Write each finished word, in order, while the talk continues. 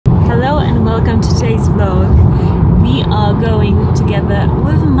Hello and welcome to today's vlog. We are going together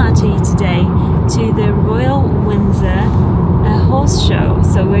with Matty today to the Royal Windsor Horse Show.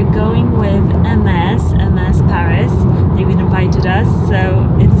 So we're going with Hermès Paris. They've invited us, so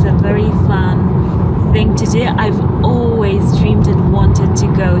it's a very fun thing to do. I've always dreamed and wanted to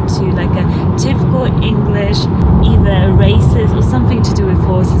go to like a typical English either races or something to do with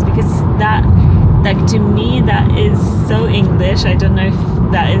horses, because that, like, to me that is so English. I don't know if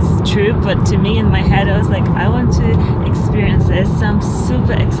that is true, but to me in my head I was like, I want to experience this, so I'm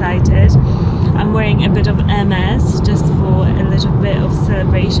super excited. I'm wearing a bit of Hermès just for a little bit of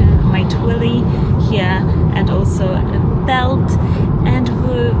celebration, my twilly here and also a belt, and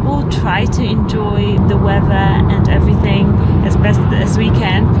we'll try to enjoy the weather and everything as best as we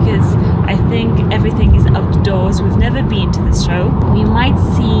can, because I think everything is outdoors. We've never been to this show. We might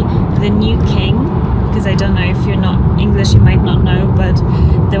see the new king, because I don't know if you're not English, you might not know, but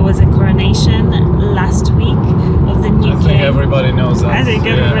there was a coronation last week of the new king. I think everybody knows that. I think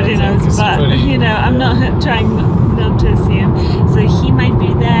everybody knows, but pretty, you know, I'm not trying not to assume. So he might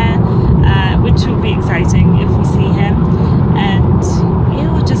be there, which will be exciting if we see him. And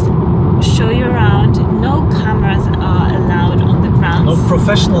yeah, we'll just show you around. No cameras are allowed on the grounds. No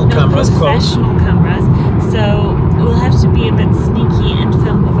professional cameras. Professional cameras. So we'll have to be a bit sneaky and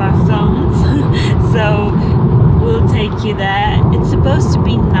film with our phones. So we'll take you there. It's supposed to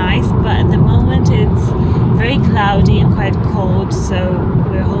be nice, but at the moment it's very cloudy and quite cold, so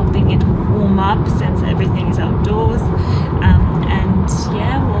we're hoping it will warm up since everything is outdoors. And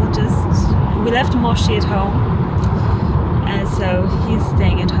yeah, we left Moshi at home, and so he's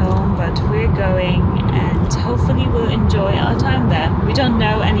staying at home, but we're going, and hopefully we'll enjoy our time there. We don't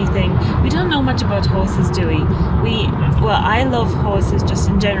know anything. We don't know much about horses, do we? Well, I love horses just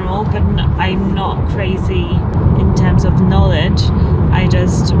in general, but I'm not crazy in terms of knowledge. I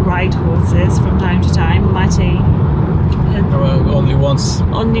just ride horses from time to time. Matty only once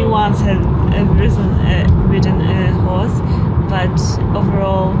have ridden a horse, but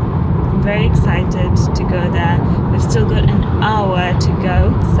overall I'm very excited to go there. We've still got an hour to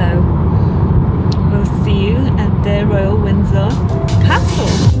go, so we'll see you at the Royal Windsor Castle.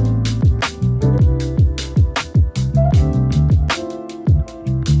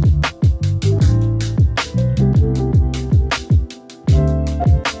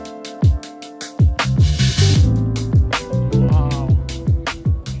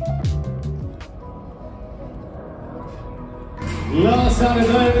 Last out of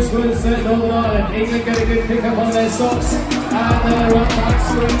those was Northern Ireland. England get a good pick up on their socks, and they're up back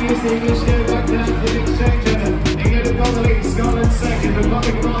swing as the English go back down to the exchange. England have got the lead, Scotland second,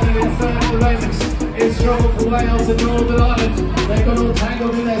 Republic of Ireland in third at the moment. It's trouble for Wales and Northern Ireland. They've got all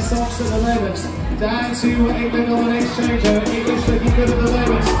tangled in their socks at the moment. Down to England on an exchange. English looking good at the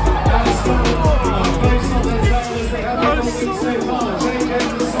moment. And Scotland are close on their tail as they have been holding so far. Change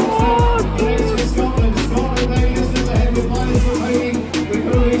over the socks. Next for Scotland. Scotland they just look ahead with minus of hanging. We've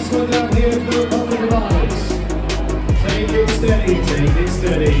got a least one down here for the Republic of Ireland. Take it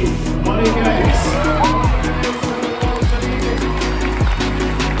steady. On it goes.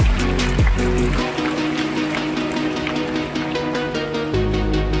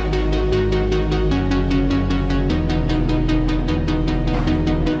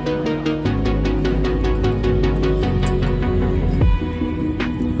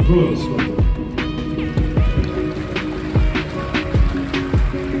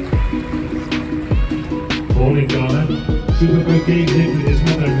 Born in Ghana, Super came in with his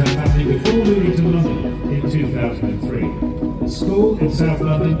mother and her family before moving to London in 2003. At school in South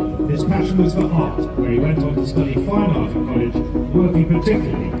London, his passion was for art, where he went on to study fine art at college, working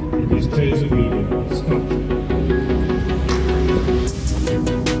particularly in his chosen medium of sculpture.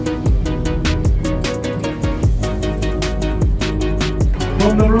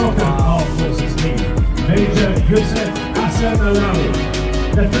 From the Moroccan Armed Forces team, Major Youssef Hassan Alawi,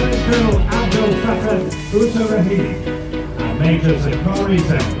 Lieutenant Colonel Abdel Fattah Utarahim, and Major Zakari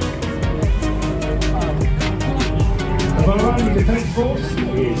Zeng. The Bahraini Defence Force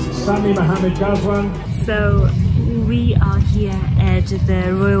is Sami Mohammed Ghazwan. So we are here at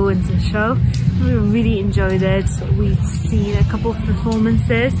the Royal Windsor Show. We really enjoyed it. We've seen a couple of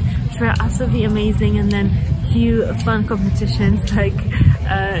performances which were absolutely amazing, and then a few fun competitions, like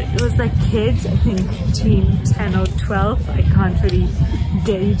it was like kids, I think between 10 or 12, I can't really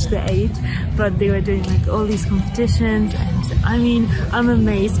gauge the age, but they were doing like all these competitions, and I mean, I'm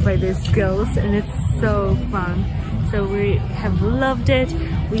amazed by their skills, and it's so fun. So we have loved it.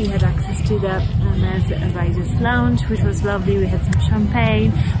 We had access to the Hermès Riders Lounge, which was lovely. We had some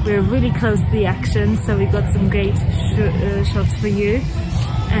champagne. We were really close to the action, so we got some great shots for you.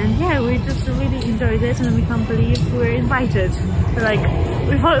 And yeah, yeah, we just really enjoyed it, and we can't believe we were invited.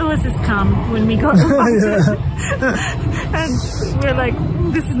 We thought it was a scam when we got invited. And we're like,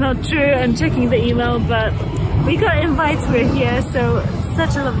 this is not true, and checking the email, but we got invites, we're here, so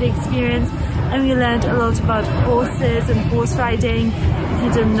such a lovely experience. And we learned a lot about horses and horse riding. If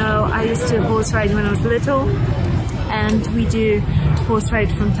you don't know, I used to horse ride when I was little, and we do horse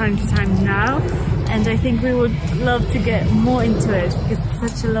ride from time to time now. And I think we would love to get more into it because it's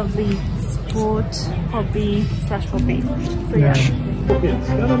such a lovely sport, hobby / hobby. So yeah.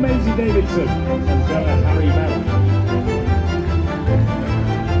 Donna Maisie Davidson and Donna Harry Mellon.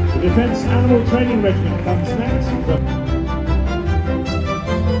 The Defence Animal Training Regiment comes next.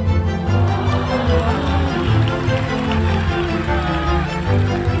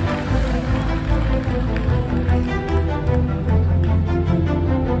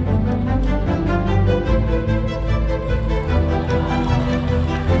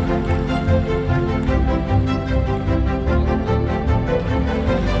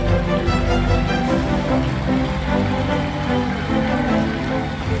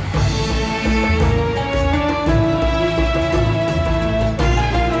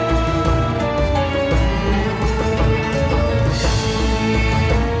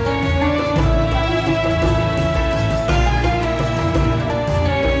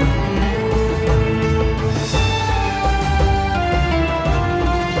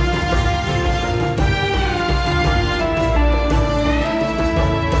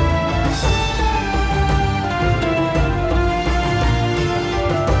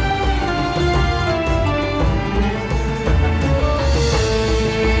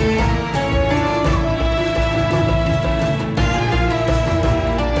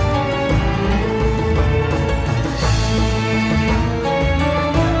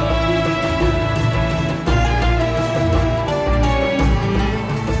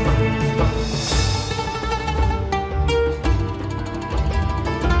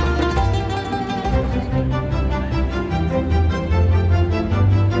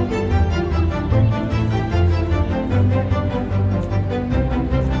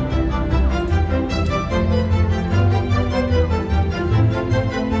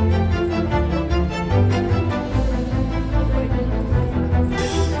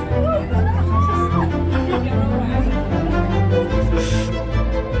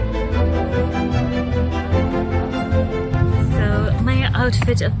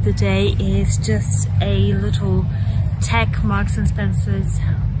 Outfit of the day is just a little tech Marks and Spencer's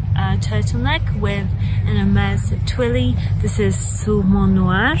turtleneck with an Hermès twilly. This is Saumon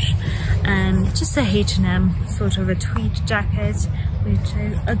Noir, and just a H&M sort of a tweed jacket, which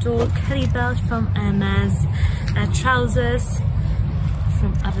I adore. Kelly belt from Hermès, trousers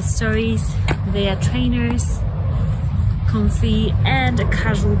from other stories. They are trainers, comfy, and a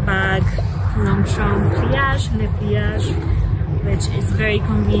casual bag, Longchamp pliage, le pliage, which is very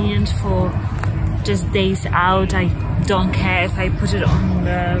convenient for just days out. I don't care if I put it on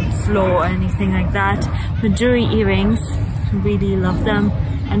the floor or anything like that. The jewelry earrings, really love them,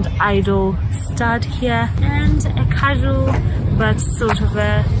 and idol stud here, and a casual but sort of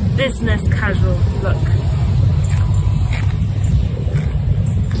a business casual look.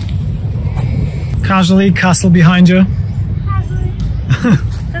 Casually, castle behind you. Casually.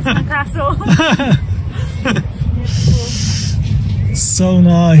 That's my castle. So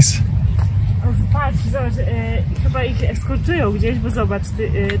nice. Patrz, zobacz, chyba ich eskortują gdzieś, bo zobacz,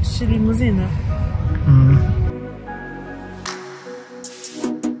 3 limuzyny.